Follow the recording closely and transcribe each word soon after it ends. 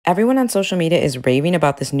Everyone on social media is raving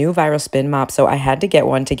about this new viral spin mop, so I had to get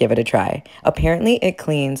one to give it a try. Apparently, it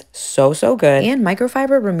cleans so good, and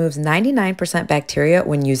microfiber removes 99% bacteria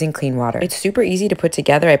when using clean water. It's super easy to put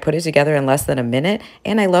together. I put it together in less than a minute,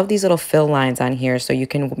 and I love these little fill lines on here so you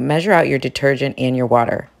can measure out your detergent and your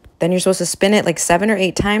water. Then you're supposed to spin it like 7 or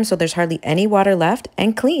 8 times so there's hardly any water left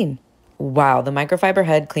and clean. Wow, the microfiber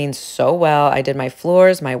head cleans so well. I did my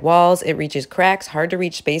floors, my walls. It reaches cracks, hard to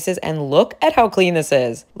reach spaces, and look at how clean this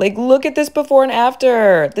is. Like, look at this before and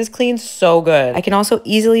after. This cleans so good. I can also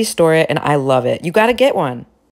easily store it, and I love it. You gotta get one.